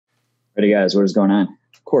Ready, guys? What is going on?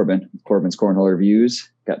 Corbin's Cornhole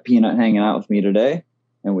Reviews. Got Peanut hanging out with me today,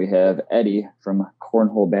 and we have Eddie from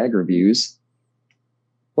Cornhole Bag Reviews.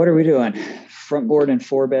 What are we doing? Frontboard and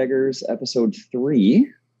Four Baggers, episode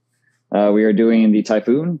 3. We are doing the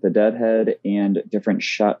Typhoon, the Deadhead, and different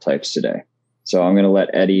shot types today. So I'm going to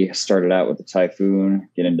let Eddie start it out with the Typhoon,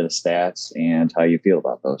 get into the stats, and how you feel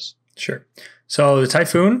about those. Sure. So the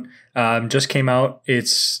Typhoon just came out.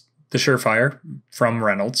 It's the Surefire from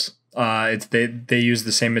Reynolds. They use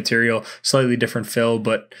the same material, slightly different fill,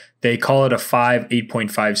 but they call it a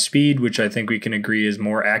 8.5 speed, which I think we can agree is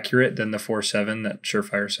more accurate than the 4.7 that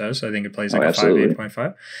Surefire says. I think it plays like a 5,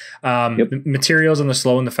 8.5. Yep. The materials on the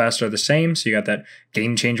slow and the fast are the same. So you got that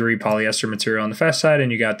game changery polyester material on the fast side, and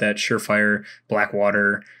you got that Surefire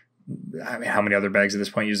Blackwater. I mean, how many other bags at this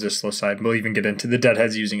point use this slow side? We'll even get into the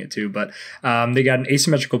Deadheads using it too. But they got an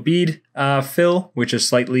asymmetrical bead fill, which is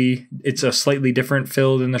it's a slightly different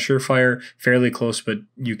fill than the Surefire, fairly close, but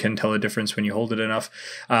you can tell a difference when you hold it enough.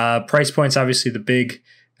 Price points, obviously the big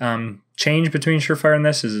change between Surefire and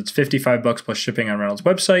this is it's $55 plus shipping on Reynolds'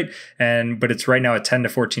 website, but it's right now a 10 to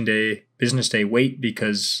 14 day business day wait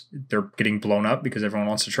because they're getting blown up because everyone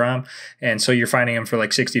wants to try them. And so you're finding them for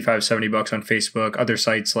like $65, $70 on Facebook. Other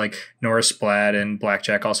sites like Norris Splat and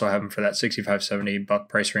Blackjack also have them for that $65, $70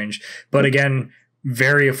 price range. But again,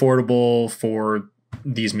 very affordable for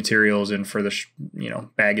these materials and for the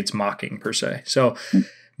bag it's mocking per se. So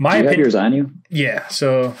my opinion, have yours on you? Yeah.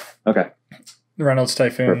 So okay. Reynolds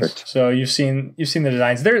Typhoons. Perfect. So you've seen the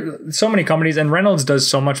designs. There are so many companies, and Reynolds does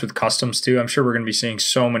so much with customs too. I'm sure we're going to be seeing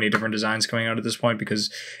so many different designs coming out at this point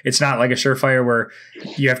because it's not like a Surefire where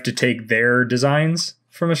you have to take their designs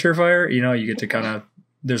from a Surefire. You get to kind of.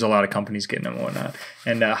 There's a lot of companies getting them and whatnot.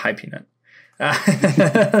 And hi, Peanut.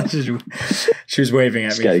 She was waving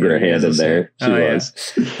at me. Got to get her hand in there. She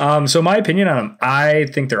was. Yeah. So my opinion on them, I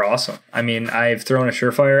think they're awesome. I mean, I've thrown a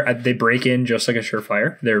Surefire. They break in just like a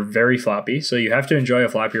Surefire. They're very floppy, so you have to enjoy a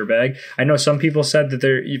floppier bag. I know some people said that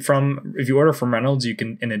if you order from Reynolds, you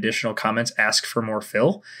can, in additional comments, ask for more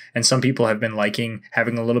fill. And some people have been liking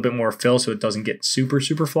having a little bit more fill so it doesn't get super,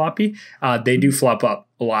 super floppy. They do flop up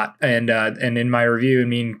a lot. And in my review,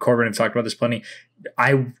 and me and Corbin have talked about this plenty,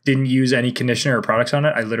 I didn't use any conditioner or products on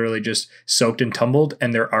it. I literally just soaked and tumbled,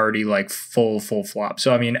 and they're already like full flop.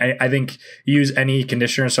 So, I mean, I think use any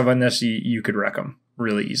conditioner and stuff on this, you could wreck them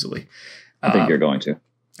really easily. I think you're going to.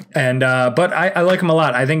 And but I like them a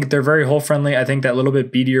lot. I think they're very hole friendly. I think that little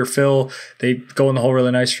bit beadier fill, they go in the hole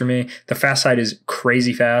really nice for me. The fast side is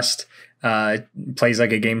crazy fast. It plays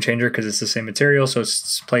like a game changer because it's the same material, so it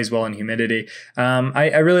plays well in humidity.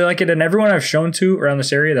 I really like it, and everyone I've shown to around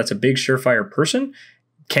this area that's a big Surefire person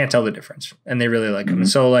can't tell the difference, and they really like them.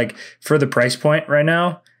 So, like for the price point right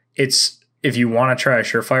now, it's if you want to try a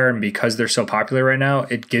Surefire, and because they're so popular right now,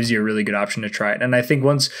 it gives you a really good option to try it. And I think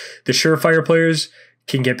once the Surefire players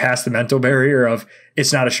can get past the mental barrier of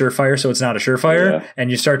it's not a Surefire, so it's not a Surefire,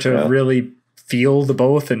 and you start to really feel the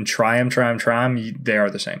both and try them, they are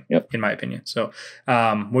the same, in my opinion. So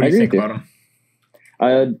what do you think about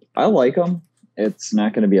them? I like them. It's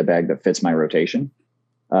not going to be a bag that fits my rotation.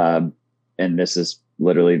 And this is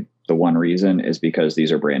literally the one reason is because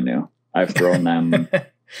these are brand new. I've thrown them,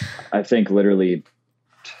 I think literally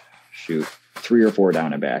 3 or 4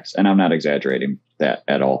 down at backs. And I'm not exaggerating that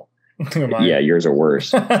at all. Yeah, yours are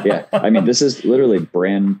worse. Yeah. I mean, this is literally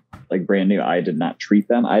brand new. I did not treat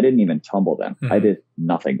them. I didn't even tumble them. I did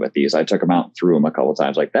nothing with these. I took them out and threw them a couple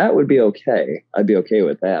times. Like that would be okay. I'd be okay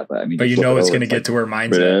with that. But I mean, it's going to get to where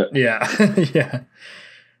mine's at. Yeah. Yeah.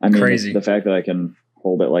 I mean, crazy. The fact that I can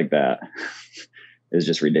hold it like that is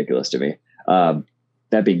just ridiculous to me.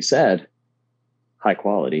 That being said, high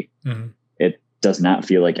quality. It does not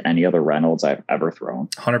feel like any other Reynolds I've ever thrown.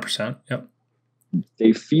 100%. Yep.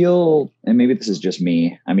 They feel, and maybe this is just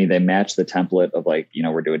me, I mean, they match the template of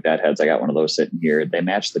we're doing Deadheads. I got one of those sitting here. They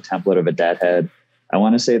match the template of a Deadhead. I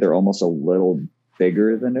want to say they're almost a little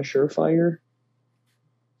bigger than a Surefire.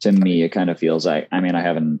 To me, it kind of feels like, I mean, I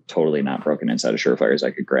haven't totally not broken inside of Surefires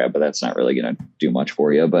I could grab, but that's not really going to do much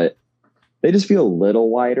for you. But they just feel a little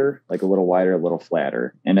wider, a little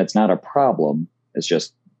flatter. And it's not a problem. It's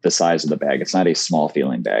just the size of the bag. It's not a small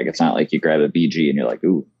feeling bag. It's not like you grab a BG and you're like,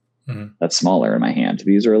 ooh, that's smaller in my hand.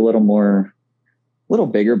 These are a little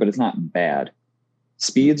bigger, but it's not bad.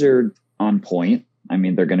 Speeds are on point. I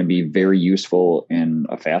mean, they're going to be very useful in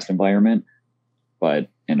a fast environment, but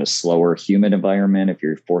in a slower, humid environment, if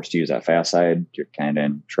you're forced to use that fast side, you're kind of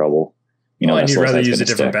in trouble. And you'd rather use a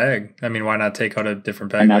different bag. I mean, why not take out a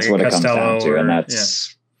different bag? And that's what it comes down to. And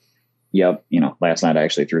that's, yep. Last night I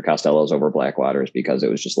actually threw Costellos over Blackwaters because it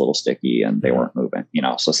was just a little sticky and they weren't moving,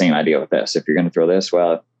 so same idea with this. If you're going to throw this,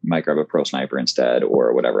 well, You might grab a Pro Sniper instead,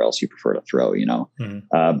 or whatever else you prefer to throw,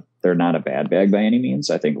 They're not a bad bag by any means.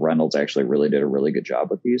 I think Reynolds actually really did a really good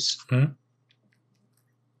job with these. Mm-hmm.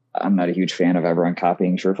 I'm not a huge fan of everyone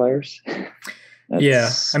copying Surefires. Yeah.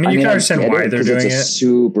 I mean, you can understand why they're doing it's a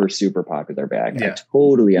super, super popular bag. Yeah. I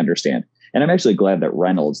totally understand. And I'm actually glad that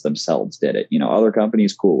Reynolds themselves did it. Other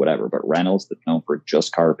companies, cool, whatever. But Reynolds, that's known for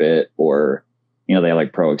just carpet, or, they have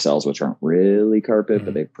like Pro XLs, which aren't really carpet,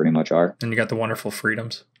 but they pretty much are. And you got the wonderful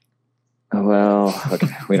Freedoms. Oh, well, okay.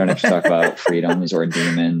 We don't have to talk about Freedoms or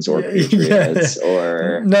Demons or Patriots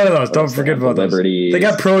or... None of those. Don't forget about Liberties. Those. They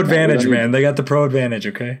got Pro Advantage, man. They got the Pro Advantage,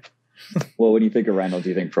 okay? Well, when you think of Reynolds,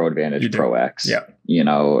 you think Pro Advantage, Pro X. Yeah.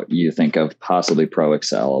 You think of possibly Pro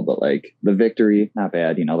XL, but like the Victory, not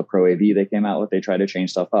bad. The Pro AV they came out with, they try to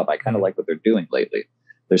change stuff up. I kind of like what they're doing lately.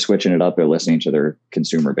 They're switching it up. They're listening to their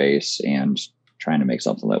consumer base and trying to make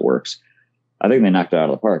something that works. I think they knocked it out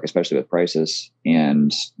of the park, especially with prices.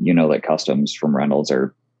 And that customs from Reynolds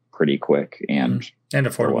are pretty quick and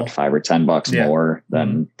affordable. $5 or $10 more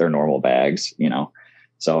than their normal bags,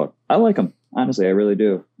 So I like them. Honestly, I really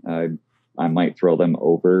do. I might throw them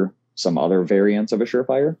over some other variants of a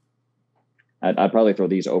Surefire. I'd probably throw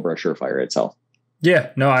these over a Surefire itself.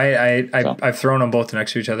 Yeah, no, I've thrown them both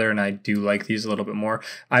next to each other, and I do like these a little bit more.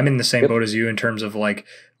 I'm in the same boat as you in terms of like,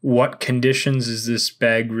 what conditions does this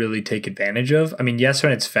bag really take advantage of? I mean, yes,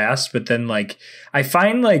 when it's fast, but then like I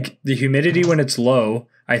find like the humidity when it's low,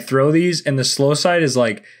 I throw these, and the slow side is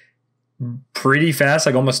like pretty fast,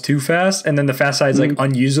 like almost too fast, and then the fast side is like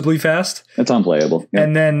unusably fast. It's unplayable. Yep.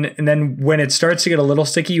 And then when it starts to get a little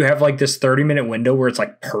sticky, you have like this 30-minute window where it's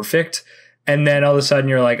like perfect, and then all of a sudden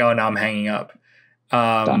you're like, oh, now I'm hanging up.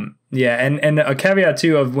 Yeah, and a caveat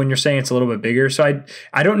too of when you're saying it's a little bit bigger. So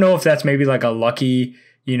I don't know if that's maybe like a lucky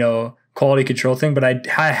quality control thing, but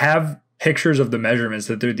I have pictures of the measurements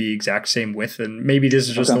that they're the exact same width, and maybe this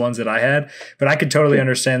is just the ones that I had, but I could totally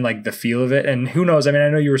understand like the feel of it. And who knows? I mean, I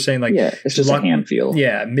know you were saying like, it's just a hand feel.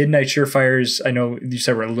 Yeah, Midnight Surefires, I know you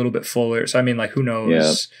said were a little bit fuller, so I mean, like, who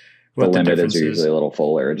knows what the difference is. Usually a little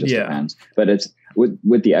fuller. It just depends. But it's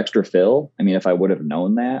with the extra fill. I mean, if I would have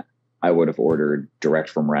known that, I would have ordered direct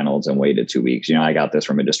from Reynolds and waited 2 weeks. I got this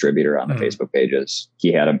from a distributor on the Facebook pages.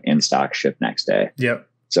 He had them in stock, shipped next day. Yep.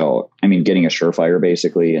 So, I mean, getting a Surefire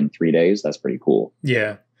basically in 3 days, that's pretty cool.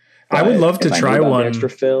 Yeah. But I would love to try one. Extra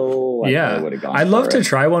fill. I'd love to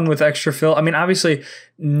try one with extra fill. I mean, obviously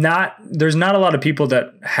there's not a lot of people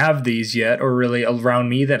that have these yet, or really around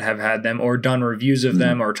me that have had them or done reviews of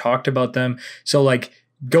them or talked about them. So like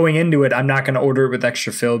going into it, I'm not going to order it with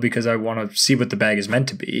extra fill because I want to see what the bag is meant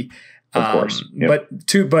to be. Of course. Yep.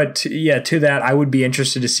 But to that, I would be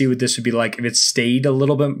interested to see what this would be like if it stayed a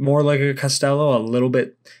little bit more like a Costello, a little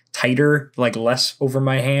bit tighter, like less over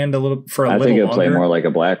my hand, I think it'd play more like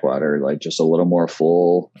a Blackwater, like just a little more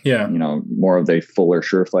full. Yeah, more of the fuller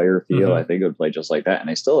Surefire feel. I think it would play just like that, and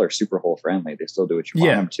they still are super hole friendly. They still do what you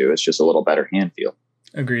want them to. It's just a little better hand feel.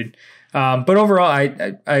 Agreed. But overall,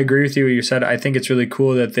 I agree with you what you said. I think it's really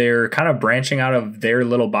cool that they're kind of branching out of their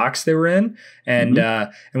little box they were in. And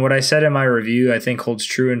and what I said in my review, I think holds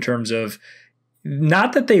true in terms of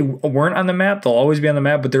not that they weren't on the map. They'll always be on the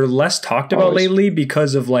map, but they're less talked about lately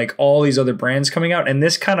because of like all these other brands coming out. And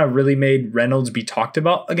this kind of really made Reynolds be talked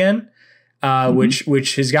about again,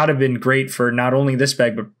 which has got to have been great for not only this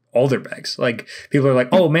bag, but all their bags. Like people are like,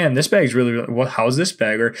 oh man, this bag's really, how's this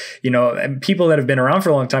bag? Or, and people that have been around for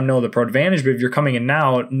a long time know the Pro Advantage, but if you're coming in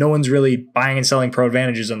now, no one's really buying and selling Pro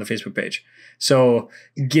Advantages on the Facebook page. So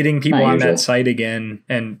getting people on that site again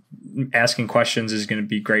and asking questions is going to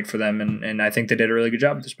be great for them. And I think they did a really good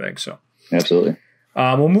job with this bag. So absolutely.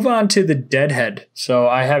 We'll move on to the Deadhead. So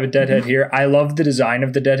I have a Deadhead here. I love the design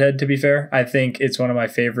of the Deadhead, to be fair. I think it's one of my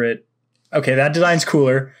favorite. Okay, that design's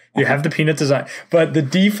cooler. You have the peanut design. But the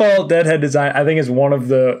default Deadhead design, I think, is one of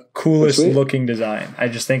the coolest looking design. I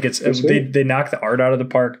just think they knock the art out of the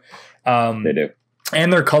park. They do.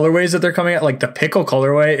 And their colorways that they're coming at, like the pickle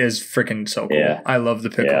colorway is freaking so cool. Yeah. I love the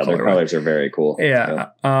pickle colorway. Their colors are very cool.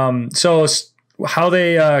 Yeah. So how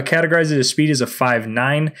they categorize it as speed is a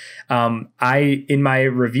 5.9. In my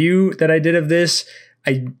review that I did of this,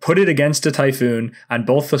 I put it against a Typhoon on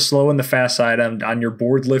both the slow and the fast side on your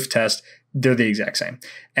board lift test. They're the exact same.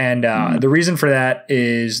 And the reason for that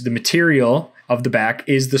is the material of the back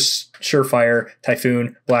is the Surefire,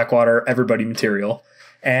 Typhoon, Blackwater, everybody material.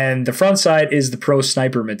 And the front side is the Pro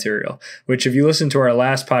Sniper material, which if you listen to our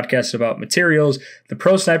last podcast about materials, the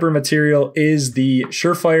Pro Sniper material is the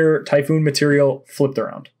Surefire Typhoon material flipped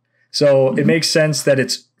around. So it makes sense that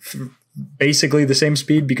it's basically the same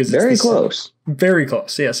speed because it's very close. Very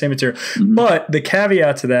close. Yeah, same material. Mm-hmm. But the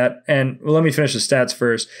caveat to that, and let me finish the stats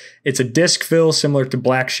first. It's a disc fill similar to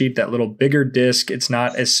Black Sheep, that little bigger disc. It's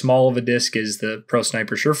not as small of a disc as the Pro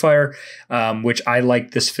Sniper Surefire, which I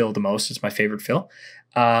like this fill the most. It's my favorite fill.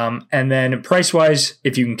 And then price wise,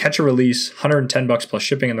 if you can catch a release, $110 plus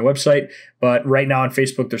shipping on the website. But right now on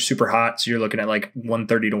Facebook, they're super hot. So you're looking at like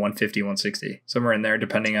 130 to 150, 160, somewhere in there,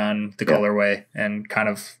 depending on the colorway and kind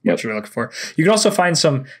of what you're looking for. You can also find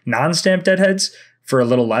some non-stamped deadheads for a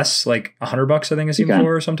little less, like $100, I think I've seen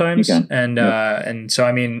for sometimes. And so,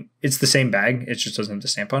 I mean, it's the same bag. It just doesn't have the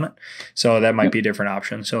stamp on it. So that might be a different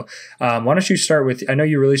option. So why don't you start with, I know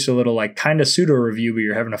you released a little like kind of pseudo review, but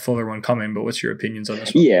you're having a fuller one coming, but what's your opinions on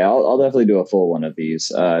this one? Yeah, I'll definitely do a full one of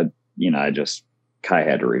these. Kai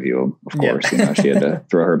had to review them, of course. She had to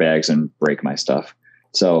throw her bags and break my stuff.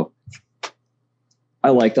 So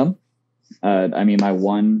I like them. My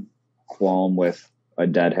one qualm with a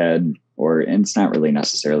deadhead, and it's not really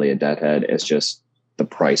necessarily a deadhead, it's just the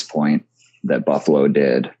price point that Buffalo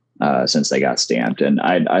did since they got stamped. And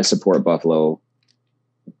I support Buffalo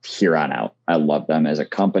here on out. I love them as a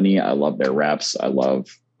company. I love their reps. I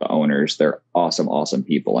love the owners. They're awesome, awesome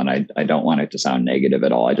people. And I don't want it to sound negative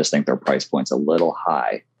at all. I just think their price point's a little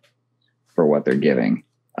high for what they're giving.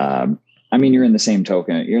 You're in the same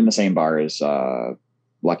token. You're in the same bar as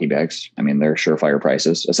Lucky Bags. They're Surefire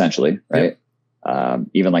prices essentially, right? Yep.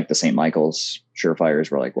 Even like the St. Michael's Surefires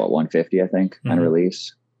were like, what, 150, I think, on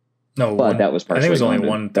release. No, but that was partially, I think it was only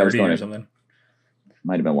 130 or something.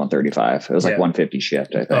 Might have been 135. It was like 150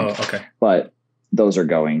 shipped, I think. Oh, okay. But those are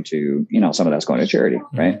going to, some of that's going to charity,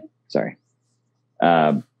 right? Sorry.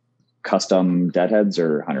 Custom deadheads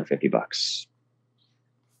are $150.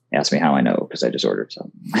 Ask me how I know, because I just ordered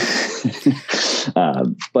some.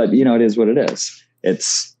 But it is what it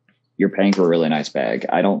is. You're paying for a really nice bag.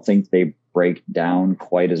 I don't think they break down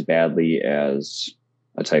quite as badly as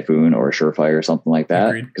a Typhoon or a Surefire or something like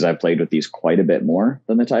that, because I've played with these quite a bit more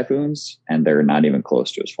than the Typhoons, and they're not even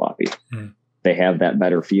close to as floppy. They have that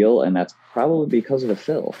better feel, and that's probably because of the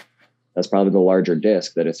fill. That's probably the larger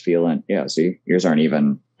disc that it's feeling. Yeah, see, yours aren't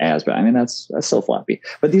even as bad. That's still floppy.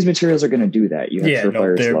 But these materials are going to do that. You have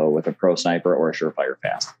Surefire slow with a Pro Sniper or a Surefire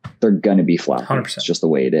fast. They're going to be floppy. 100%. It's just the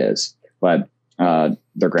way it is. But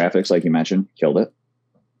their graphics, like you mentioned, killed it.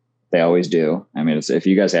 They always do. If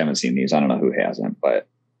you guys haven't seen these, I don't know who hasn't, but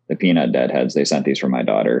the peanut deadheads, they sent these for my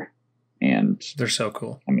daughter, and they're so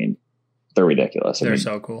cool. They're ridiculous. They're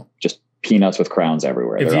so cool. Just peanuts with crowns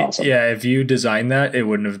everywhere. They're awesome. Yeah, if you designed that, it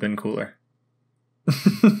wouldn't have been cooler.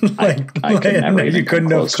 I could never even come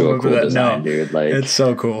close to a cool design, dude. Like, it's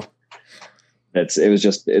so cool. It's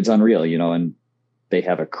unreal, and they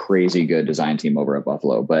have a crazy good design team over at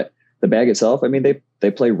Buffalo. But the bag itself, they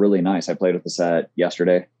play really nice. I played with the set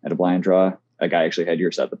yesterday at a blind draw. A guy actually had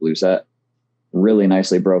your set, the blue set, really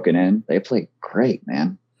nicely broken in. They play great,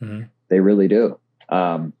 man. Mm-hmm. They really do.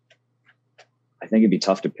 I think it'd be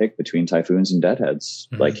tough to pick between Typhoons and Deadheads,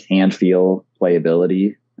 like hand feel,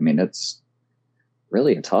 playability. It's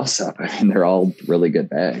really a toss up. They're all really good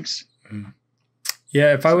bags.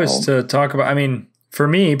 Yeah. If I was to talk about, for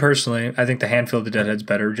me personally, I think the hand fill of the Deadhead's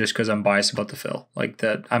better, just because I'm biased about the fill. Like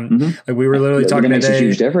that, like we were literally talking today. Makes a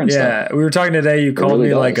huge difference. Yeah, we were talking today. You called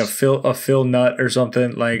me like a fill nut or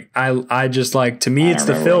something. Like I just like, to me, it's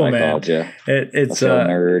the fill, man. It's a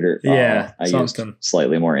nerd or I something used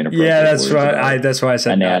slightly more inappropriate. Yeah, that's right. That's why I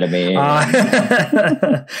said anatomy.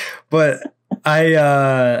 But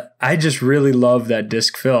I just really love that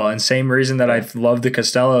disc fill, and same reason that I love the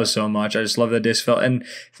Costello so much. I just love that disc fill, and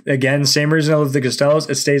again, same reason I love the Costellos.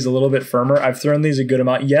 It stays a little bit firmer. I've thrown these a good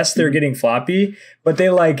amount. Yes, they're getting floppy, but they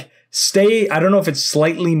stay. I don't know if it's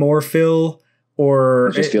slightly more fill or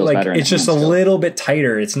it just feels better. It's just a little bit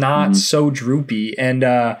tighter. It's not so droopy, and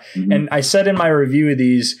I said in my review of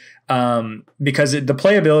these. Because the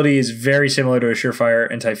playability is very similar to a Surefire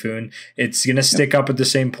and Typhoon. It's going to stick up at the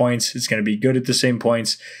same points. It's going to be good at the same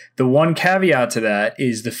points. The one caveat to that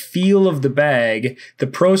is the feel of the bag. The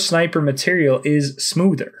Pro Sniper material is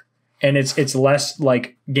smoother, and it's less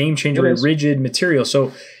like game changer rigid material.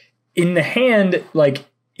 So in the hand,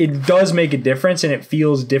 it does make a difference, and it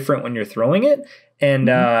feels different when you're throwing it.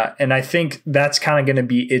 And I think that's kind of going to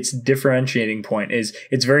be its differentiating point. Is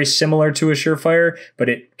it's very similar to a Surefire, but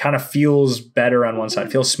it kind of feels better on one side.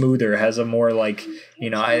 It feels smoother, has a more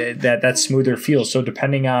that smoother feel. So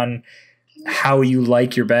depending on how you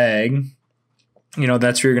like your bag,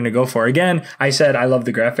 that's what you're going to go for. Again, I said I love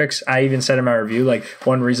the graphics. I even said in my review,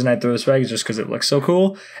 one reason I throw this bag is just because it looks so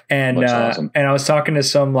cool. And awesome. And I was talking to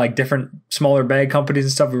some different smaller bag companies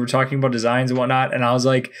and stuff. We were talking about designs and whatnot, and I was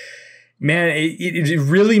like, Man, it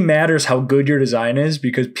really matters how good your design is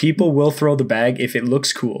because people will throw the bag if it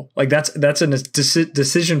looks cool. Like that's a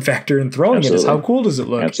decision factor in throwing Absolutely. it is how cool does it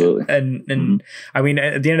look? Absolutely. And I mean,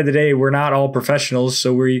 at the end of the day, we're not all professionals,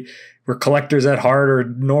 so we're collectors at heart or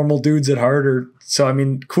normal dudes at heart. So I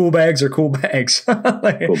mean, cool bags are cool bags.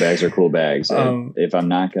 Like, cool bags are cool bags. If I'm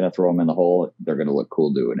not going to throw them in the hole, they're going to look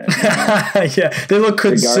cool doing it. Yeah, they look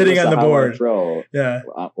good sitting on the board. Yeah,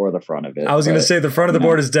 or the front of it. I was going to say the front of the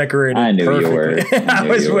board is decorated. I knew perfectly. You were. I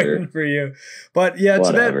was waiting for you. But yeah,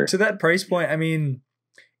 Whatever. to that price point, I mean,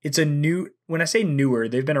 it's a new. When I say newer,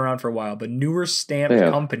 they've been around for a while, but newer stamped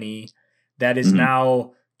company that is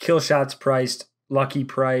now Kill Shots priced, Lucky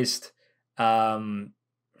priced.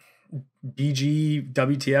 BG,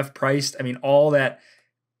 WTF priced. I mean, all that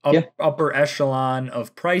upper echelon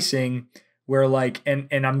of pricing where like, and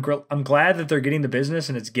I'm glad that they're getting the business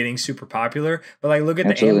and it's getting super popular, but like, look at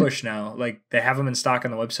the ambush now. Like they have them in stock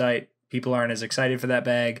on the website. People aren't as excited for that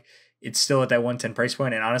bag. It's still at that 110 price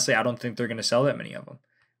point. And honestly, I don't think they're going to sell that many of them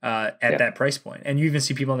at that price point. And you even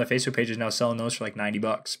see people on the Facebook pages now selling those for like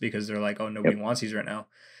 $90 because they're like, oh, nobody wants these right now.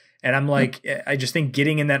 And I'm like, I just think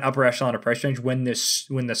getting in that upper echelon of price range when the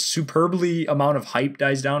superbly amount of hype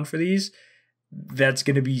dies down for these, that's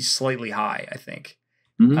going to be slightly high, I think.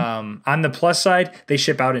 On the plus side, they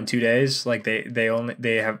ship out in 2 days. Like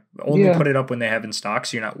they have only put it up when they have in stock,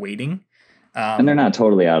 so you're not waiting. And they're not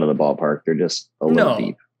totally out of the ballpark. They're just a little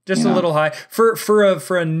deep, just a little high for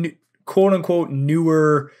a new, quote unquote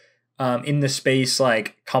newer. In the space,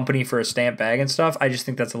 like company for a stamp bag and stuff, I just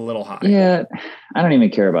think that's a little high. Yeah, I don't even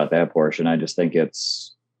care about that portion. I just think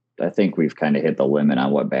I think we've kind of hit the limit on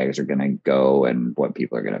what bags are going to go and what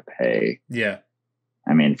people are going to pay. Yeah.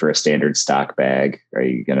 I mean, for a standard stock bag, are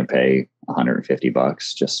you going to pay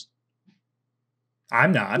 $150? Just.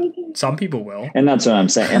 I'm not. Some people will. And that's what I'm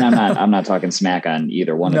saying. And I'm not talking smack on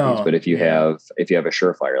either one of these, but if you have a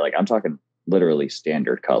Surefire, like I'm talking literally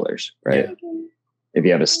standard colors, right? Yeah. If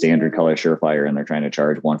you have a standard color Surefire and they're trying to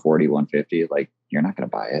charge $140, $150, like you're not going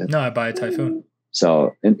to buy it. No, I buy a Typhoon.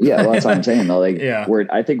 So that's what I'm saying though. Like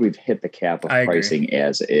I think we've hit the cap of pricing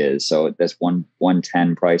as is. So this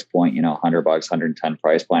 110 price point, $100, 110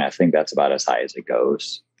 price point, I think that's about as high as it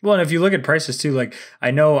goes. Well, and if you look at prices too, like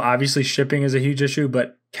I know obviously shipping is a huge issue,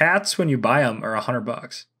 but cats when you buy them are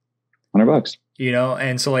 $100. $100.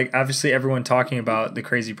 And so like obviously everyone talking about the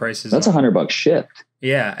crazy prices. That's $100 shipped.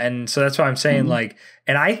 Yeah. And so that's why I'm saying like,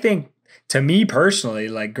 and I think to me personally,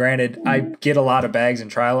 like granted, I get a lot of bags and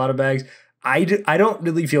try a lot of bags. I don't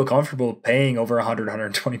really feel comfortable paying over 100,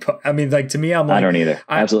 120 bucks. I mean, like to me, I'm like, I don't either.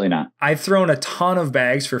 Absolutely not. I've thrown a ton of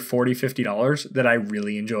bags for $40, $50 that I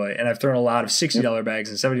really enjoy. And I've thrown a lot of $60 bags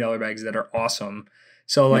and $70 bags that are awesome.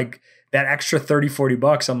 So like that extra 30, 40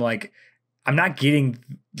 bucks, I'm like, I'm not getting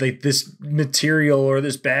like this material or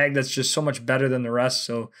this bag that's just so much better than the rest.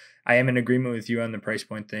 So I am in agreement with you on the price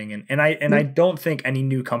point thing. And I don't think any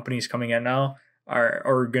new companies coming in now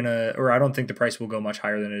are gonna, or I don't think the price will go much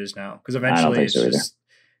higher than it is now. Because eventually it's just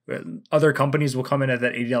other companies will come in at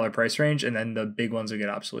that $80 price range and then the big ones will get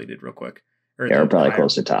obsoleted real quick. They're probably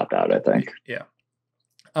close to topped out, I think. Yeah.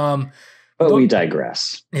 But we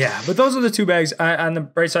digress. Yeah, but those are the two bags. On the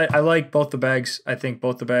bright side, I like both the bags. I think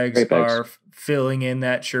both the bags are filling in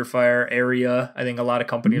that Surefire area. I think a lot of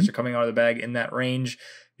companies are coming out of the bag in that range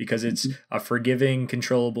because it's a forgiving,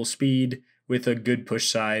 controllable speed with a good push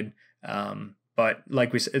side. But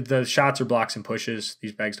like we said, the shots are blocks and pushes.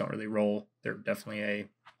 These bags don't really roll. They're definitely a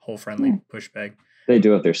hole-friendly push bag. They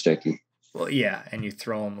do if they're sticky. Well, yeah, and you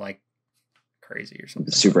throw them like crazy or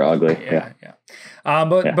something. Super ugly. Yeah.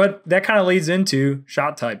 But that kind of leads into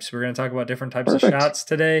shot types. We're going to talk about different types of shots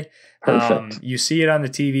today. You see it on the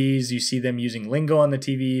TVs. You see them using lingo on the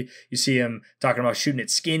TV. You see them talking about shooting it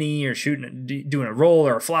skinny or doing a roll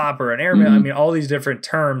or a flop or an airmail. I mean, all these different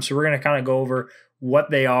terms. So we're going to kind of go over what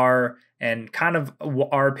they are and kind of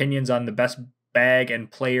our opinions on the best bag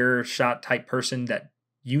and player shot type person that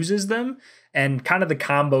uses them and kind of the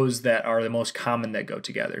combos that are the most common that go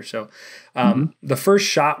together. So the first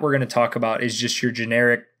shot we're going to talk about is just your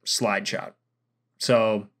generic slide shot.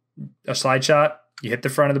 So a slide shot, you hit the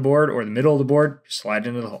front of the board or the middle of the board, slide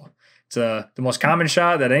into the hole. It's the most common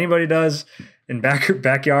shot that anybody does in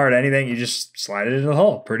backyard, anything. You just slide it into the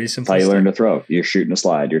hole. Pretty simple. How you learn to throw. You're shooting a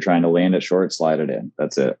slide. You're trying to land it short, slide it in.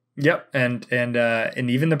 That's it. Yep. And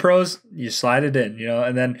even the pros, you slide it in,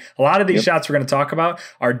 and then a lot of these shots we're going to talk about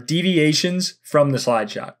are deviations from the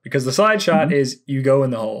slide shot, because the slide shot is you go in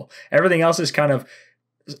the hole. Everything else is kind of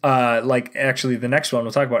like actually the next one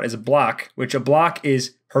we'll talk about is a block, which a block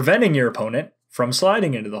is preventing your opponent from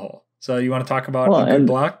sliding into the hole. So you want to talk about a good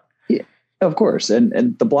block? Yeah, of course.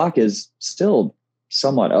 And the block is still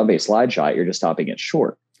somewhat of a slide shot. You're just stopping it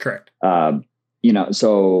short. Correct.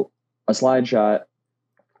 So a slide shot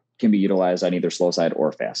can be utilized on either slow side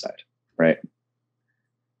or fast side, right?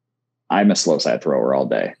 I'm a slow side thrower all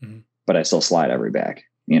day, but I still slide every bag,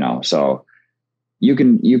 so you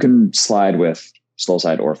can slide with slow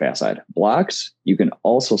side or fast side. Blocks, you can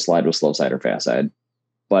also slide with slow side or fast side,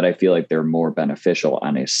 but I feel like they're more beneficial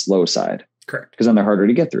on a slow side. Correct. Because then they're harder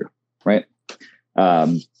to get through, right?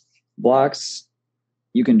 Blocks,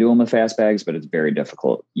 you can do them with fast bags, but it's very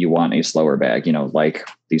difficult. You want a slower bag, like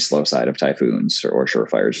the slow side of Typhoons or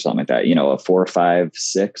Surefires or something like that, a 4, 5,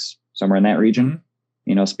 6, somewhere in that region,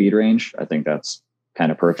 speed range. I think that's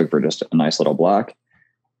kind of perfect for just a nice little block.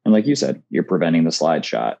 And like you said, you're preventing the slide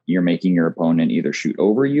shot. You're making your opponent either shoot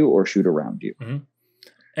over you or shoot around you.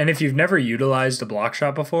 And if you've never utilized a block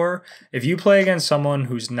shot before, if you play against someone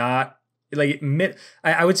who's not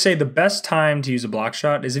I would say the best time to use a block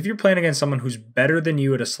shot is if you're playing against someone who's better than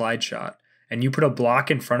you at a slide shot and you put a block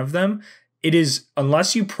in front of them. It is,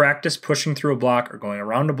 unless you practice pushing through a block or going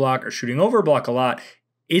around a block or shooting over a block a lot,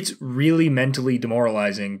 it's really mentally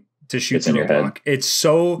demoralizing to shoot through a block. It's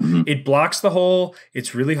so, it blocks the hole.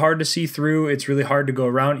 It's really hard to see through. It's really hard to go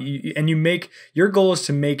around. And your goal is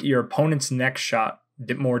to make your opponent's next shot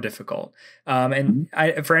more difficult. For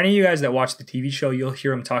any of you guys that watch the TV show, you'll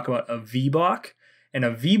hear them talk about a V block. And a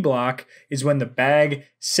V block is when the bag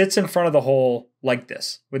sits in front of the hole like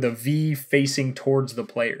this, with a V facing towards the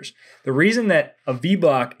players. The reason that a V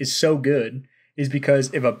block is so good is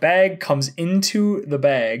because if a bag comes into the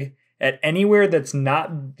bag at anywhere that's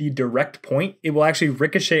not the direct point, it will actually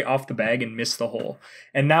ricochet off the bag and miss the hole.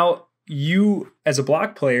 And now you, as a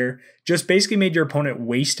block player, just basically made your opponent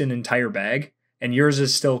waste an entire bag, and yours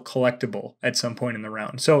is still collectible at some point in the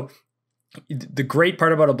round. So the great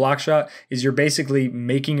part about a block shot is you're basically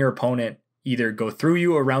making your opponent either go through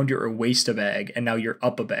you, around you, or waste a bag, and now you're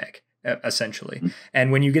up a bag, essentially.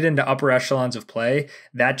 And when you get into upper echelons of play,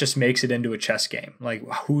 that just makes it into a chess game. Like,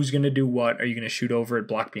 who's going to do what? Are you going to shoot over it,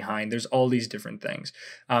 block behind? There's all these different things.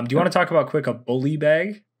 Do you want to talk about quick a bully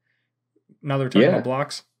bag? Now that we're talking about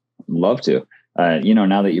blocks? Love to.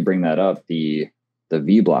 Now that you bring that up, the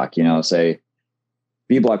V block, say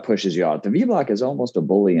V block pushes you out. The V block is almost a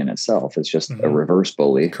bully in itself. It's just a reverse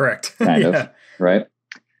bully. Correct. Kind of, right?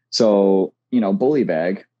 So, bully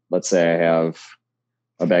bag, let's say I have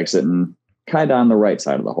a bag sitting kind of on the right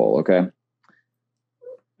side of the hole, okay?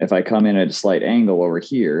 If I come in at a slight angle over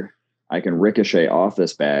here, I can ricochet off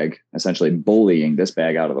this bag, essentially bullying this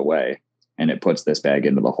bag out of the way, and it puts this bag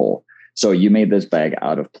into the hole. So you made this bag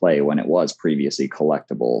out of play when it was previously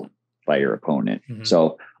collectible by your opponent.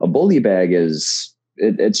 So a bully bag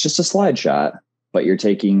it's just a slide shot, but you're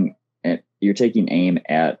taking aim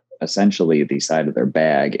at essentially the side of their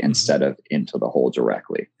bag instead of into the hole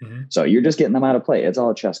directly. So you're just getting them out of play. It's all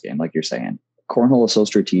a chess game, like you're saying. Cornhole is so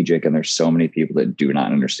strategic, and there's so many people that do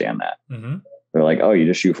not understand that. They're like, oh, you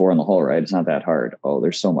just shoot 4 in the hole, right? It's not that hard. Oh,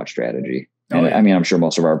 there's so much strategy. I mean, I'm sure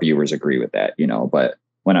most of our viewers agree with that, but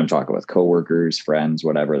when I'm talking with coworkers, friends,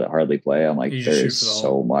 whatever, that hardly play, I'm like, there's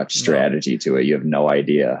so much strategy to it. You have no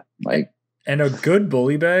idea. And a good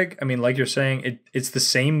bully bag, I mean, like you're saying, it's the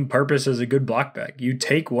same purpose as a good block bag. You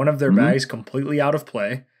take one of their bags completely out of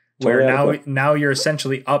play, where now you're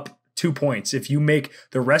essentially up 2 points. If you make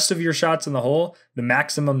the rest of your shots in the hole, the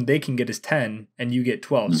maximum they can get is 10, and you get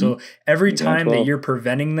 12. So every time that you're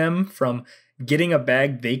preventing them from getting a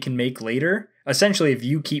bag they can make later, essentially, if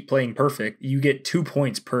you keep playing perfect, you get 2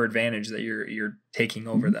 points per advantage that you're taking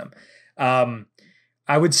over them.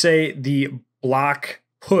 I would say the block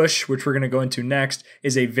push, which we're going to go into next,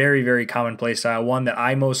 is a very, very common play style, one that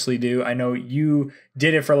I mostly do. I know you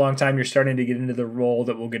did it for a long time. You're starting to get into the role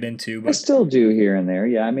that we'll get into. But I still do here and there.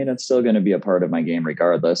 Yeah, I mean, it's still going to be a part of my game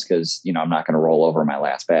regardless, because, I'm not going to roll over my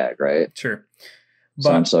last bag, right? Sure.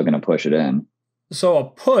 So I'm still going to push it in. So a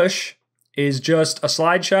push is just a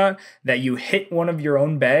slide shot that you hit one of your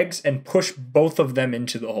own bags and push both of them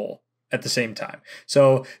into the hole at the same time.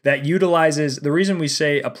 So that utilizes, the reason we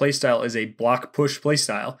say a playstyle is a block push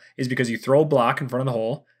playstyle is because you throw a block in front of the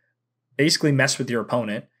hole, basically mess with your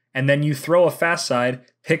opponent, and then you throw a fast side,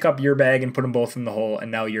 pick up your bag and put them both in the hole,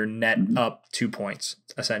 and now you're net up 2 points,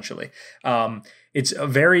 essentially. It's a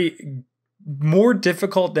very more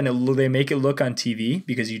difficult than they make it look on TV,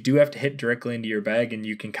 because you do have to hit directly into your bag and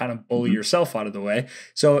you can kind of bully yourself out of the way.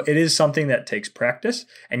 So it is something that takes practice,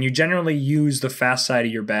 and you generally use the fast side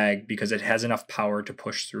of your bag because it has enough power to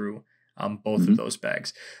push through both of those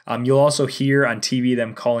bags. You'll also hear on TV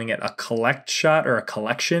them calling it a collect shot or a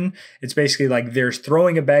collection. It's basically like they're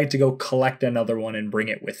throwing a bag to go collect another one and bring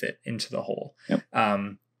it with it into the hole.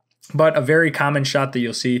 But a very common shot that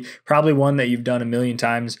you'll see, probably one that you've done a million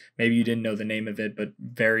times. Maybe you didn't know the name of it, but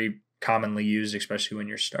very commonly used, especially when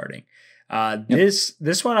you're starting.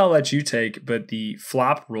 This one I'll let you take, but the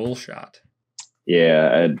flop roll shot.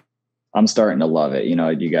 Yeah, I'm starting to love it.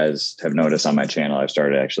 You guys have noticed on my channel, I've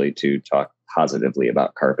started actually to talk positively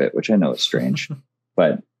about carpet, which I know is strange,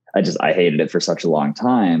 but I hated it for such a long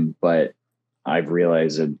time. But I've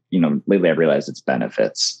realized that, lately I've realized its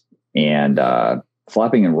benefits, and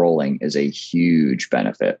flopping and rolling is a huge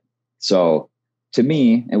benefit. So to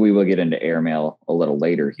me, and we will get into airmail a little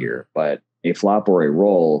later here, but a flop or a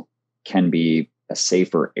roll can be a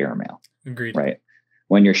safer airmail. Agreed. Right.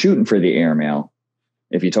 When you're shooting for the airmail,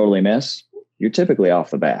 if you totally miss, you're typically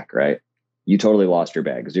off the back, right? You totally lost your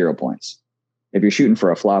bag, 0 points. If you're shooting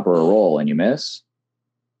for a flop or a roll and you miss,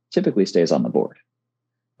 typically stays on the board,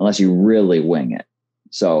 unless you really wing it.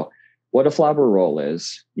 So what a flop or roll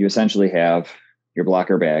is, you essentially have your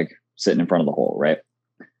blocker bag sitting in front of the hole, right?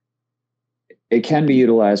 It can be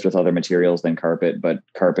utilized with other materials than carpet, but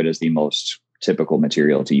carpet is the most typical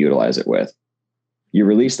material to utilize it with. You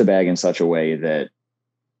release the bag in such a way that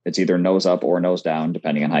it's either nose up or nose down,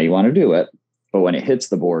 depending on how you want to do it. But when it hits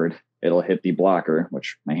the board, it'll hit the blocker,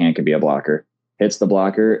 which my hand could be a blocker, hits the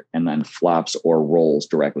blocker and then flops or rolls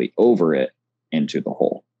directly over it into the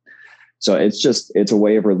hole. So it's a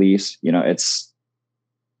way of release.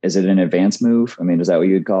 Is it an advanced move? I mean, is that what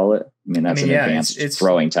you'd call it? I mean, that's an advanced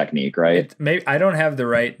throwing technique, right? Maybe I don't have the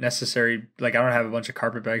right necessary, I don't have a bunch of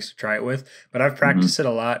carpet bags to try it with, but I've practiced it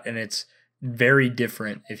a lot, and it's very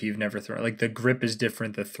different if you've never thrown. Like, the grip is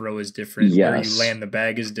different, the throw is different, where you land the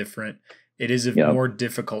bag is different. It is a more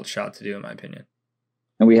difficult shot to do, in my opinion.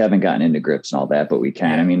 And we haven't gotten into grips and all that, but we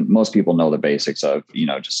can. I mean, most people know the basics of,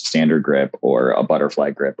 just a standard grip or a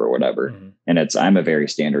butterfly grip or whatever. Mm-hmm. And I'm a very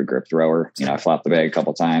standard grip thrower. I flop the bag a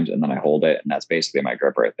couple times and then I hold it, and that's basically my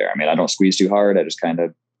grip right there. I mean, I don't squeeze too hard. I just kind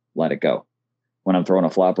of let it go. When I'm throwing a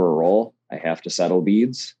flop or a roll, I have to settle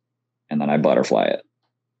beads and then I butterfly it.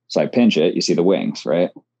 So I pinch it, you see the wings,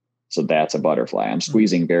 right? So that's a butterfly. I'm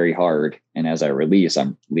squeezing very hard. And as I release,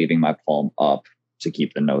 I'm leaving my palm up to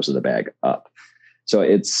keep the nose of the bag up. So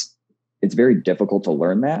it's very difficult to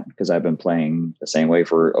learn that, because I've been playing the same way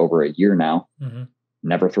for over a year now,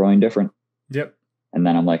 never throwing different. Yep. And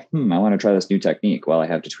then I'm like, I want to try this new technique. Well, I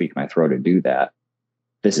have to tweak my throw to do that.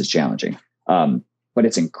 This is challenging. But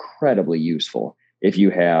it's incredibly useful. If you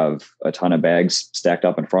have a ton of bags stacked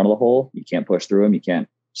up in front of the hole, you can't push through them. You can't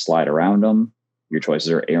slide around them. Your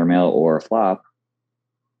choices are airmail or a flop.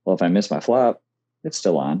 Well, if I miss my flop, it's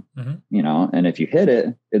still on, and if you hit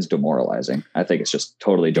it, it's demoralizing. I think it's just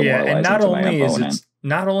totally demoralizing. And to my opponent.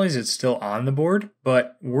 Not only is it still on the board,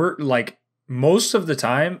 but we're like, most of the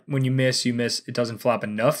time when you miss, it doesn't flop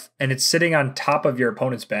enough, and it's sitting on top of your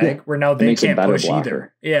opponent's bag where now they can't push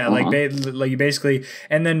either. Yeah. Like you basically,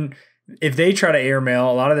 and then if they try to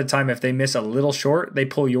airmail, a lot of the time, if they miss a little short, they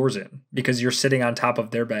pull yours in because you're sitting on top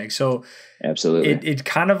of their bag. So absolutely, it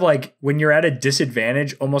kind of like, when you're at a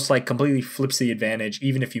disadvantage, almost like completely flips the advantage,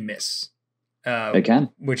 even if you miss. It can,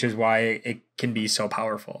 which is why it can be so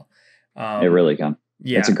powerful. It really can.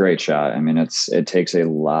 Yeah, it's a great shot. I mean, it takes a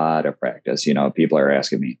lot of practice. People are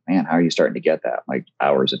asking me, man, how are you starting to get that? Like,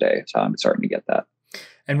 hours a day. That's how I'm starting to get that.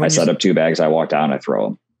 And when I set up 2 bags, I walk down, I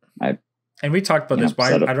throw them. And we talked about this.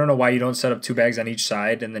 Why I don't know why you don't set up 2 bags on each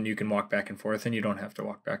side, and then you can walk back and forth, and you don't have to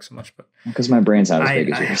walk back so much. But because my brain's not as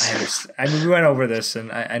big as yours. I mean, we went over this,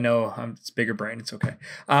 and I know it's bigger brain. It's okay.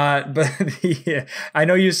 But I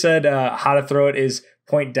know you said how to throw it is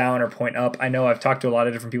point down or point up. I know I've talked to a lot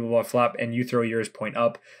of different people about flop, and you throw yours point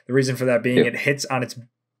up. The reason for that being it hits on its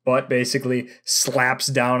butt, basically slaps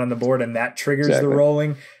down on the board, and that triggers the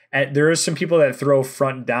rolling. And there is some people that throw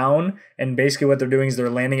front down, and basically what they're doing is they're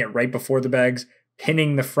landing it right before the bags,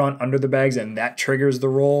 pinning the front under the bags, and that triggers the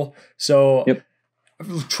roll. So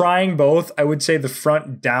trying both, I would say the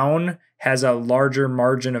front down has a larger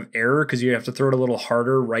margin of error because you have to throw it a little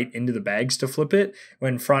harder right into the bags to flip it.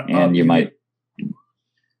 When front up, you might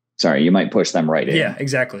push them right in. Yeah,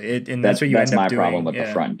 exactly. That's what you end up doing. That's my problem with the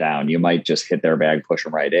front down. You might just hit their bag, push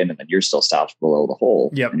them right in, and then you're still stopped below the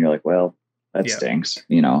hole. Yep. And you're like, well, that stinks,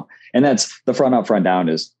 and that's the front up, front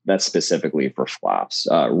down that's specifically for flops.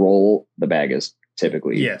 Roll, the bag is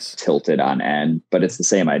typically tilted on end, but it's the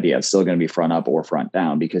same idea. It's still going to be front up or front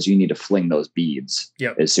down because you need to fling those beads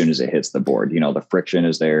as soon as it hits the board. The friction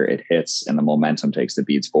is there, it hits, and the momentum takes the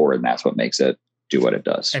beads forward, and that's what makes it do what it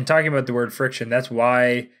does. And talking about the word friction, that's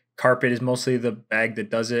why carpet is mostly the bag that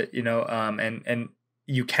does it, and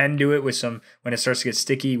you can do it with some, when it starts to get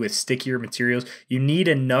sticky with stickier materials, you need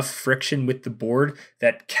enough friction with the board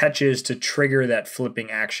that catches to trigger that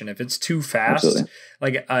flipping action. If it's too fast, Absolutely.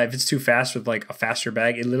 like if it's too fast with like a faster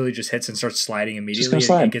bag, it literally just hits and starts sliding immediately.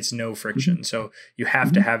 It gets no friction. Mm-hmm. So you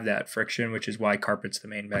have to have that friction, which is why carpet's the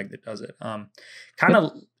main bag that does it. Kind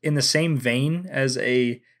of in the same vein as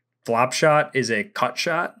a flop shot is a cut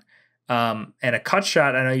shot. And a cut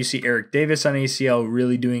shot, I know you see Eric Davis on ACL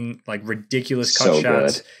really doing like ridiculous cut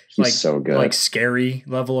shots. Good. He's so good. Like scary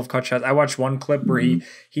level of cut shots. I watched one clip where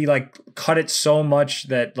he like cut it so much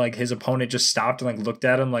that like his opponent just stopped and like looked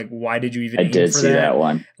at him like, why did you even aim for that? I did see that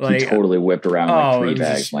one. Like, he totally whipped around like 3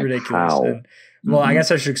 bags. Like, ridiculous. how? And, well, I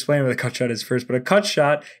guess I should explain what a cut shot is first. But a cut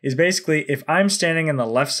shot is basically if I'm standing on the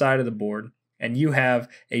left side of the board and you have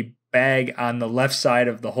a bag on the left side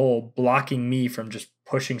of the hole blocking me from just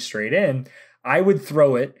pushing straight in, I would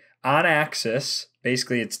throw it on axis.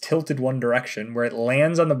 Basically, it's tilted one direction where it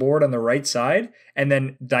lands on the board on the right side and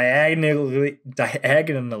then diagonally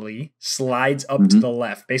slides up to the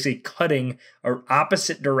left, basically cutting an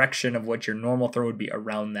opposite direction of what your normal throw would be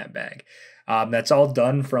around that bag. That's all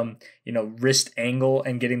done from, wrist angle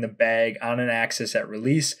and getting the bag on an axis at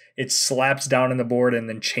release. It slaps down in the board and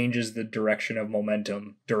then changes the direction of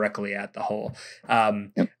momentum directly at the hole.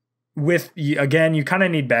 Again, you kind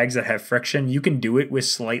of need bags that have friction. You can do it with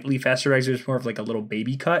slightly faster bags. It's more of like a little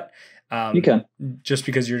baby cut. You can. Just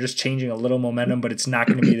because you're just changing a little momentum, but it's not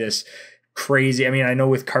going to be this crazy. I mean, I know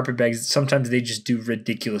with carpet bags, sometimes they just do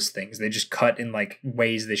ridiculous things. They just cut in like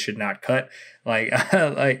ways they should not cut,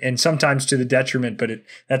 and sometimes to the detriment. But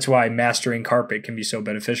that's why mastering carpet can be so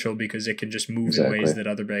beneficial because it can just move in ways that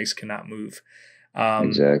other bags cannot move.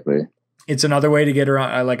 Exactly. It's another way to get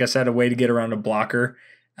around. Like I said, a way to get around a blocker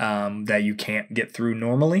that you can't get through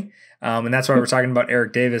normally. And that's why we're talking about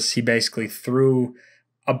Eric Davis. He basically threw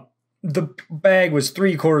the bag was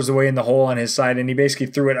 3/4 the way in the hole on his side, and he basically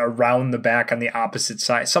threw it around the back on the opposite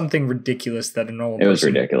side. Something ridiculous that a normal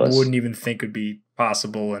person wouldn't even think would be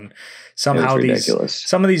possible. And somehow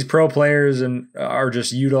some of these pro players are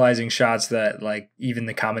just utilizing shots that like even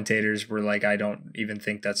the commentators were like, I don't even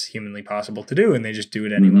think that's humanly possible to do, and they just do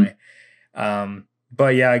it anyway.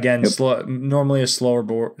 But yeah, again, normally a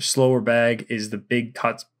slower bag is the big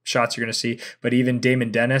cut shots you're going to see. But even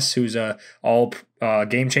Damon Dennis, who's a all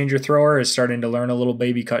game changer thrower, is starting to learn a little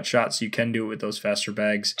baby cut shot, so you can do it with those faster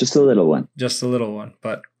bags. Just a little one.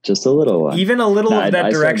 But just a little one. Even a little of that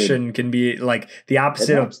direction can be like the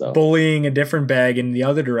opposite of bullying a different bag in the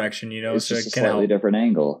other direction. It's so just it a slightly different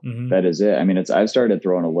angle. That is it. I mean, I've started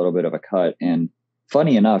throwing a little bit of a cut, and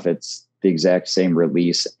funny enough, it's the exact same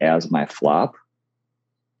release as my flop.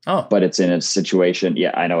 Oh, but it's in a situation.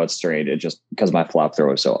 Yeah, I know it's strange. It just because my flop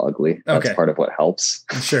throw is so ugly. That's part of what helps.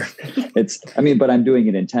 Sure. But I'm doing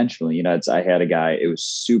it intentionally. I had a guy, it was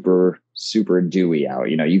super, super dewy out.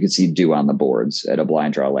 You could see dew on the boards at a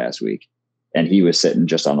blind draw last week. And he was sitting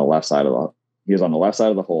just on the left side of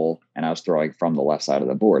the hole, and I was throwing from the left side of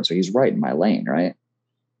the board. So he's right in my lane, right?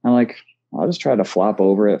 I'm like, I'll just try to flop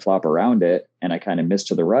around it. And I kind of missed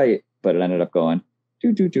to the right, but it ended up going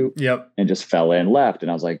do. Yep. And just fell in left. And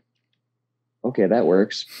I was like, okay, that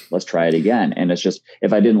works. Let's try it again. And it's just,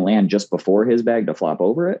 if I didn't land just before his bag to flop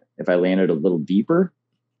over it, if I landed a little deeper,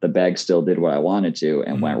 the bag still did what I wanted to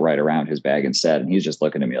and went right around his bag instead. And he's just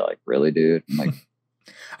looking at me like, really, dude? I'm like,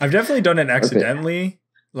 I've definitely done it accidentally,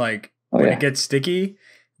 when it gets sticky,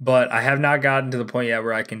 but I have not gotten to the point yet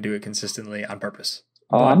where I can do it consistently on purpose.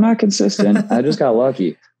 I'm not consistent. I just got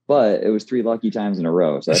lucky. But it was 3 lucky times in a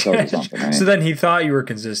row. So that tells you something, right? So then he thought you were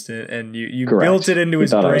consistent, and you built it into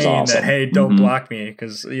his brain that, hey, don't block me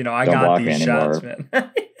because, I got these shots, man.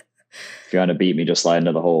 If you want to beat me, just slide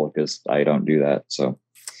into the hole because I don't do that. So,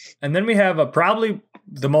 and then we have probably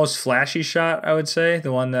the most flashy shot, I would say.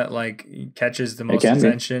 The one that catches the most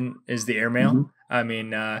attention is the airmail. I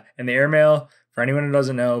mean, and the airmail, for anyone who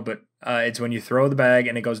doesn't know, but it's when you throw the bag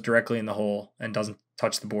and it goes directly in the hole and doesn't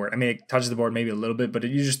touch the board. I mean, it touches the board maybe a little bit, but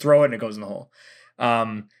you just throw it and it goes in the hole.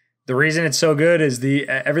 The reason it's so good is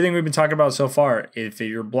everything we've been talking about so far. If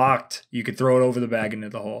you're blocked, you could throw it over the bag into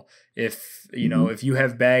the hole. If if you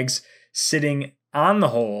have bags sitting on the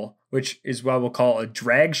hole, which is what we'll call a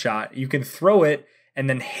drag shot, you can throw it and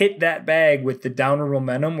then hit that bag with the downward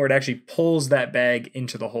momentum where it actually pulls that bag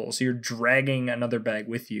into the hole. So you're dragging another bag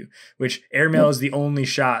with you, which airmail is the only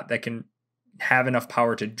shot that can have enough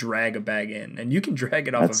power to drag a bag in, and you can drag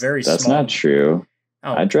it off a very small. That's not true.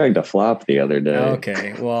 Oh. I dragged a flop the other day.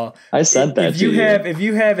 Okay, well, I said that to you. If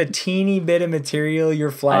you have a teeny bit of material,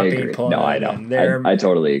 your flop ain't pulling. No, I know. I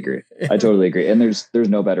totally agree. And there's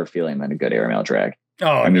no better feeling than a good airmail drag. Oh,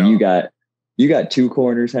 I mean, you got you got two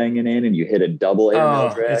corners hanging in and you hit a double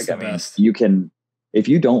airmail drag. It's the best. You can, if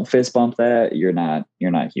you don't fist bump that, you're not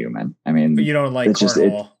human. I mean, but you don't like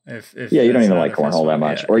cornhole. Yeah, you don't even like cornhole that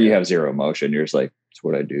much, or you have zero motion. You're just like, it's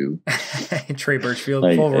what I do. Trey Birchfield,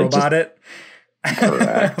 like, full robot it.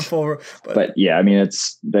 Correct. But yeah, I mean,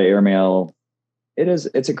 it's the airmail.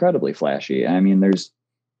 It's incredibly flashy. I mean, there's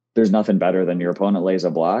nothing better than your opponent lays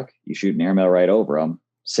a block, you shoot an airmail right over them,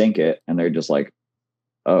 sink it, and they're just like,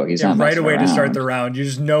 oh, he's not right away around. To start the round. You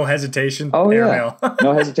just no hesitation. Oh airmail. Yeah,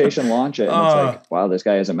 no hesitation, launch it. And it's like, wow, this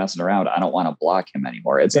guy isn't messing around. I don't want to block him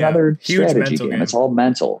anymore. It's another huge strategy game. It's all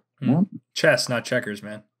mental. Mm-hmm. Chess, not checkers,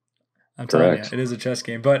 man. I'm telling you, it is a chess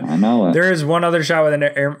game. But I know it. There is one other shot with an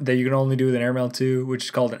air that you can only do with an airmail too, which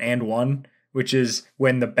is called an and one, which is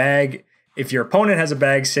when the bag. If your opponent has a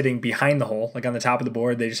bag sitting behind the hole, like on the top of the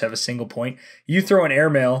board, they just have a single point. You throw an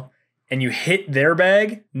airmail and you hit their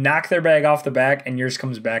bag, knock their bag off the back, and yours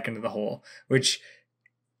comes back into the hole, which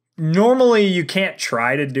normally you can't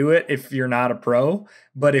try to do it if you're not a pro.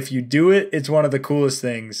 But if you do it, it's one of the coolest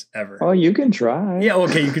things ever. Oh, you can try. Yeah,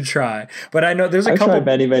 okay, you can try. But I know there's a couple. I've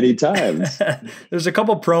tried many times. There's a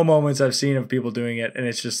couple pro moments I've seen of people doing it, and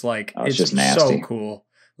it's just like, it's just so cool.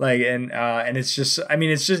 Like, and it's just, I mean,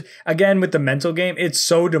 it's just, again, with the mental game, it's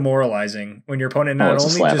so demoralizing when your opponent not only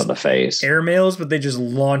slap just in the face airmails, but they just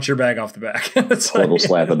launch your bag off the back. It's total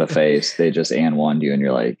slap in the face. They just and one you, and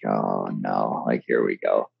you're like, oh no, like here we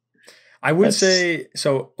go. I would say,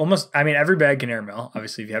 so almost, I mean, every bag can airmail.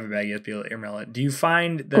 Obviously, if you have a bag, you have to be able to airmail it. Do you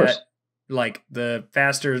find that like the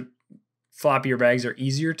faster, floppier bags are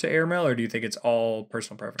easier to airmail, or do you think it's all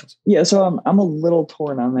personal preference? Yeah, so I'm a little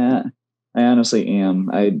torn on that. I honestly am.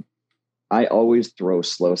 I always throw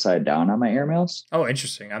slow side down on my airmails. Oh,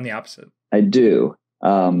 interesting. I'm the opposite. I do,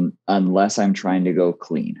 unless I'm trying to go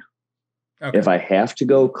clean. Okay. If I have to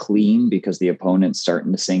go clean because the opponent's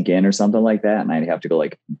starting to sink in or something like that, and I have to go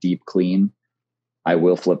like deep clean, I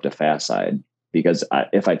will flip to fast side because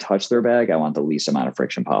if I touch their bag, I want the least amount of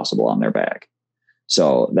friction possible on their bag.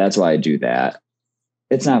 So that's why I do that.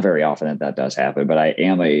 It's not very often that does happen, but I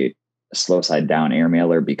am a slow side down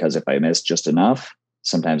airmailer because if I miss just enough,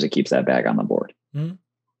 sometimes it keeps that bag on the board. Mm-hmm.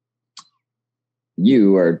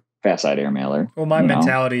 You are fast side airmailer. Well, my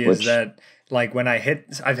mentality is that like when I've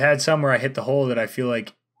had some where I hit the hole that I feel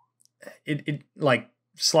like it like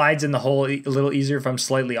slides in the hole a little easier if I'm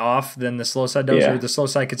slightly off than the slow side does, or the slow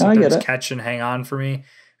side could sometimes catch and hang on for me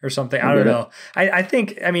or something. I don't know. I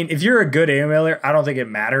think, I mean, if you're a good airmailer, I don't think it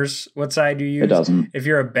matters what side you use. It doesn't. If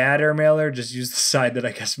you're a bad airmailer, just use the side that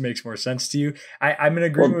I guess makes more sense to you. I'm in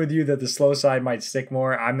agreement with you that the slow side might stick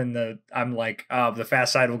more. I'm like, the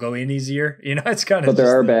fast side will go in easier. You know, it's kind of. But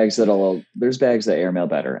there are bags there's bags that airmail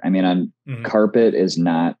better. I mean, carpet is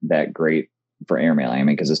not that great for airmailing. I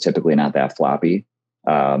mean, because it's typically not that floppy.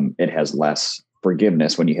 It has less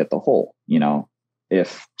forgiveness when you hit the hole, you know.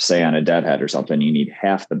 If, say, on a deadhead or something, you need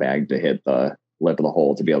half the bag to hit the lip of the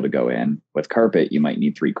hole to be able to go in. With carpet, you might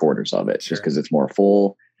need 3/4 of it just because it's more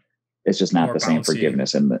full. It's just not the same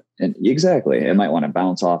forgiveness. And exactly, it might want to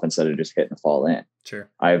bounce off instead of just hit and fall in. Sure.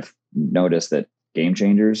 I've noticed that game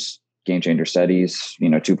changer studies,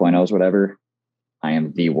 2.0s, whatever. I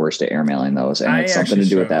am the worst at airmailing those, and it's something to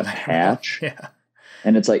do with that patch. Yeah.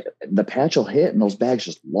 And it's like the patch will hit and those bags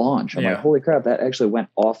just launch. I'm like, holy crap, that actually went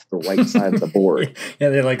off the right side of the board. Yeah,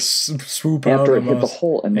 they like swoop out after it hit the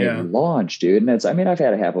hole and they launch, dude. And I've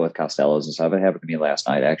had it happen with Costellos and stuff. It happened to me last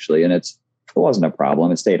night, actually. And it wasn't a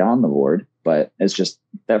problem. It stayed on the board, but it's just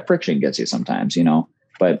that friction gets you sometimes,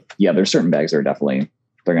 But yeah, there's certain bags that are definitely,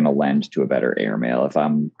 they're going to lend to a better airmail. If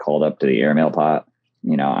I'm called up to the airmail pot,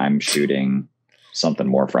 I'm shooting something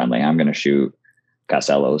more friendly. I'm going to shoot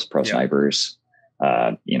Costellos, Pro Snipers.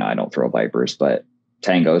 I don't throw Vipers, but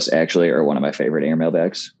Tangos actually are one of my favorite airmail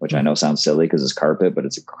bags, which I know sounds silly because it's carpet, but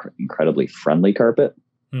it's an incredibly friendly carpet.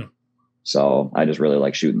 So I just really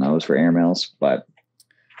like shooting those for airmails. But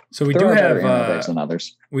so we do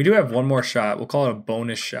have one more shot. We'll call it a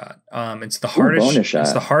bonus shot. It's the hardest. Bonus shot.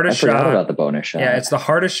 It's the hardest I forgot about the bonus shot. Yeah, it's the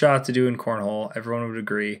hardest shot to do in cornhole. Everyone would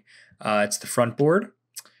agree. It's the front board.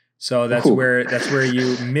 So that's where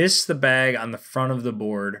you miss the bag on the front of the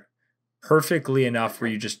board perfectly enough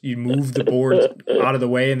where you move the board out of the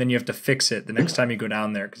way and then you have to fix it the next time you go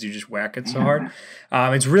down there because you just whack it so hard.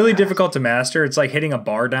 It's really difficult to master. It's like hitting a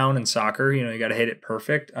bar down in soccer. You got to hit it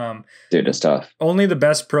perfect. Dude, it's tough. Only the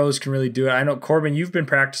best pros can really do it. I know, Corbin, you've been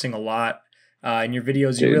practicing a lot in your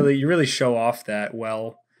videos. Dude. You really show off that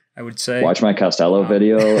well, I would say. Watch my Costello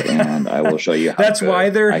video and I will show you how that's why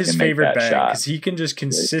they're his favorite bag, because he can just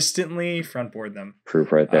consistently frontboard them.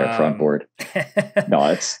 Proof right there, frontboard. No,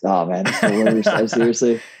 it's the worst.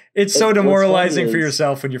 Seriously. It's so what's funny demoralizing for is-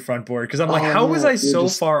 yourself when you're front board because I'm like, Oh, how was yeah, I you're so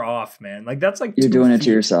just- far off, man? Like that's like You're 2 doing it to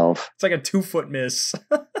feet. yourself. It's like a 2-foot miss.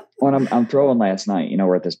 When I'm throwing last night,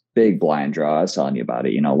 we're at this big blind draw. I was telling you about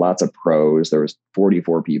it. Lots of pros. There was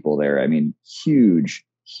 44 people there. I mean, huge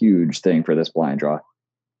thing for this blind draw.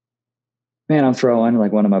 Man, I'm throwing,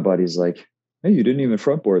 like, one of my buddies like, hey, you didn't even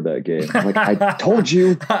front board that game. I'm like, I told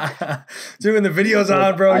you. Doing the videos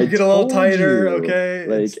on, bro. You get a little tighter, okay?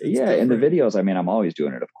 Like, in the videos, I mean, I'm always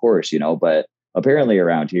doing it, of course, but apparently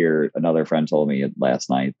around here, another friend told me last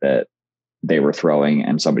night that they were throwing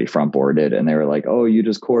and somebody front boarded and they were like, oh, you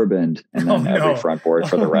just Corbined. And then every front board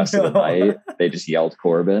for the rest of the night, they just yelled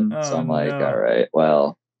Corbin. So I'm like, all right,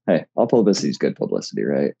 well, hey, all publicity is good publicity,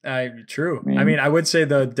 right? True. I mean, I would say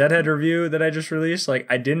the Deadhead review that I just released, like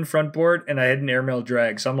I didn't front board and I had an airmail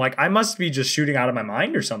drag. So I'm like, I must be just shooting out of my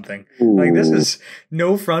mind or something. Ooh. Like this is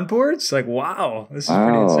no front boards. Like, wow, this is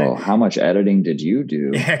pretty insane. How much editing did you do?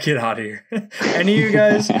 Yeah, get out of here. Any of you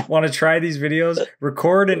guys want to try these videos,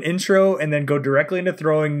 record an intro and then go directly into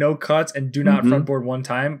throwing, no cuts, and do not front board one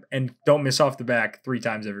time and don't miss off the back 3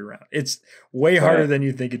 times every round. It's way harder than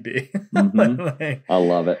you think it'd be. Like, I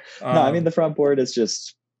love it. No, I mean, the front board is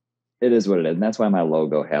just, it is what it is. And that's why my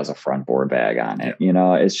logo has a front board bag on it.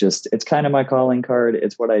 It's kind of my calling card.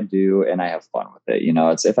 It's what I do. And I have fun with it.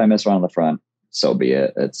 It's, if I miss one on the front, so be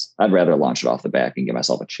it. I'd rather launch it off the back and give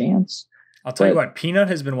myself a chance. I'll tell you what, Peanut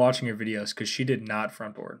has been watching your videos because she did not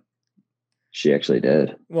front board. She actually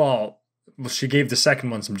did. Well, she gave the second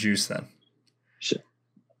one some juice then.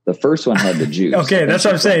 The first one had the juice. Okay, that's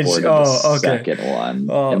what I'm saying. Okay. Second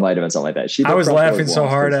one, it might have been something like that. I was laughing so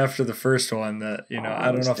hard after the first one that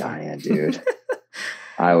I don't know. Dying, dude.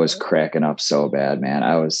 I was cracking up so bad, man.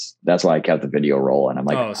 That's why I kept the video rolling. I'm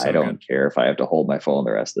like, I don't care if I have to hold my phone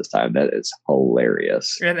the rest of this time. That is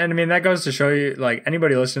hilarious. And I mean, that goes to show you, like,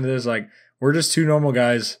 anybody listening to this, like, we're just 2 normal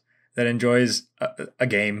guys that enjoys a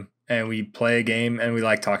game, and we play a game, and we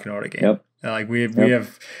like talking about a game. Yep. Like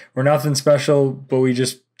we're nothing special, but we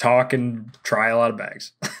just talk and try a lot of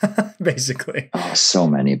bags, basically. Oh, so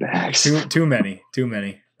many bags. Too many.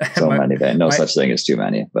 So many bags. No such thing as too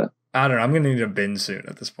many, but I don't know. I'm going to need a bin soon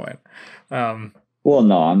at this point. Well,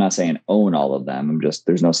 no, I'm not saying own all of them. I'm just,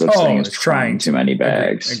 there's no such thing as trying too many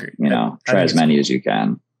bags. Agreed. Try as many as you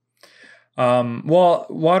can. Well,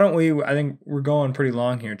 why don't we, I think we're going pretty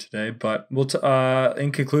long here today, but we'll,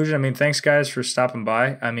 in conclusion, I mean, thanks guys for stopping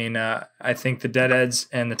by. I mean, I think the Deadheads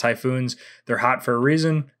and the Typhoons, they're hot for a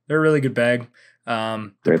reason. They're a really good bag.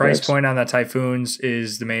 The price point on the Typhoons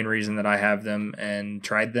is the main reason that I have them and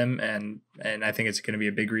tried them. And I think it's going to be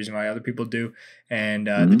a big reason why other people do. And,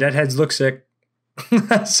 the Deadheads look sick.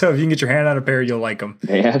 So if you can get your hand on a pair, you'll like them.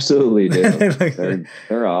 They absolutely do.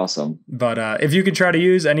 They're awesome. But if you can try to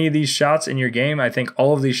use any of these shots in your game, I think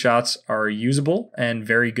all of these shots are usable and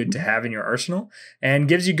very good to have in your arsenal and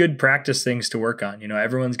gives you good practice things to work on.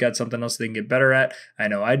 Everyone's got something else they can get better at. I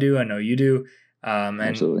know I do. I know you do.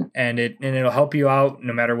 Absolutely. And it'll help you out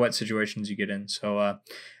no matter what situations you get in. So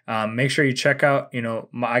make sure you check out,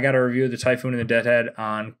 I got a review of the Typhoon and the Deadhead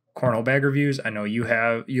on Cornhole Bag Reviews. I know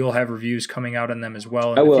you'll have reviews coming out on them as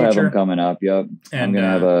well. I will have them coming up. Yep. And I'm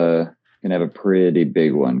gonna have a pretty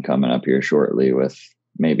big one coming up here shortly with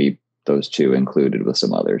maybe those 2 included with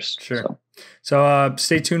some others. Sure. So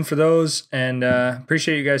stay tuned for those, and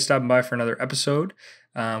appreciate you guys stopping by for another episode.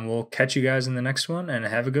 We'll catch you guys in the next one, and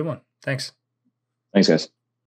have a good one. Thanks. Thanks, guys.